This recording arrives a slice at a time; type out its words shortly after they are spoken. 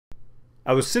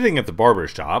I was sitting at the barber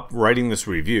shop writing this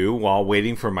review while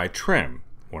waiting for my trim.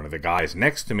 One of the guys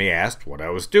next to me asked what I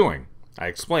was doing. I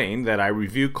explained that I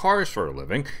review cars for a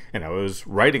living and I was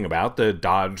writing about the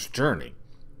Dodge Journey.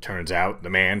 Turns out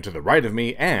the man to the right of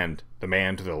me and the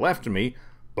man to the left of me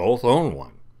both own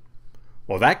one.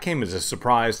 Well, that came as a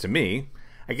surprise to me.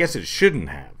 I guess it shouldn't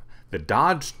have. The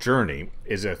Dodge Journey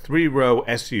is a 3-row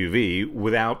SUV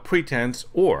without pretense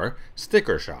or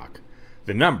sticker shock.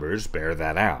 The numbers bear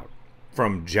that out.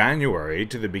 From January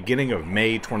to the beginning of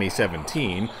May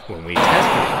 2017, when we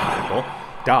tested the vehicle,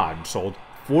 Dodge sold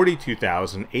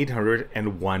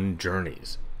 42,801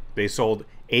 Journeys. They sold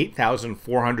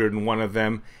 8,401 of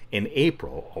them in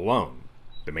April alone.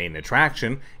 The main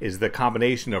attraction is the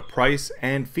combination of price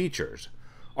and features.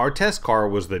 Our test car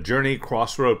was the Journey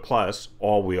Crossroad Plus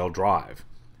all-wheel drive.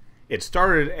 It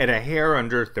started at a hair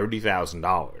under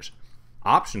 $30,000.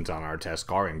 Options on our test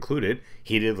car included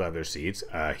heated leather seats,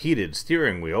 a heated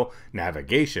steering wheel,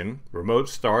 navigation, remote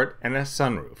start, and a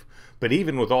sunroof. But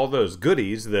even with all those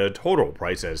goodies, the total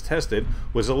price as tested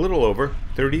was a little over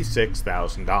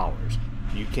 $36,000.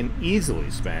 You can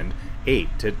easily spend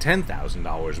 $8,000 to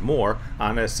 $10,000 more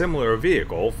on a similar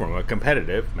vehicle from a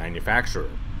competitive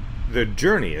manufacturer. The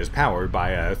Journey is powered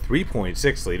by a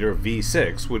 3.6-liter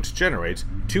V6 which generates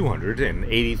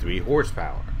 283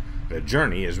 horsepower. The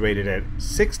Journey is rated at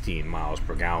 16 miles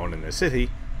per gallon in the city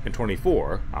and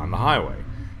 24 on the highway.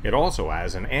 It also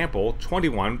has an ample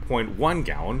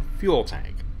 21.1-gallon fuel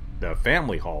tank. The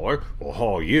family hauler will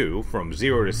haul you from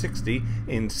 0 to 60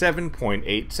 in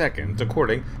 7.8 seconds,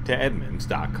 according to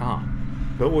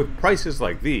Edmunds.com. But with prices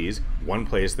like these, one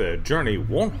place the Journey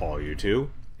won't haul you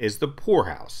to is the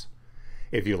poorhouse.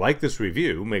 If you like this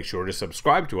review, make sure to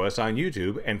subscribe to us on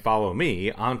YouTube and follow me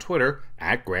on Twitter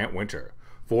 @GrantWinter.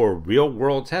 For Real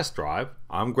World Test Drive,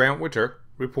 I'm Grant Winter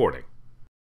reporting.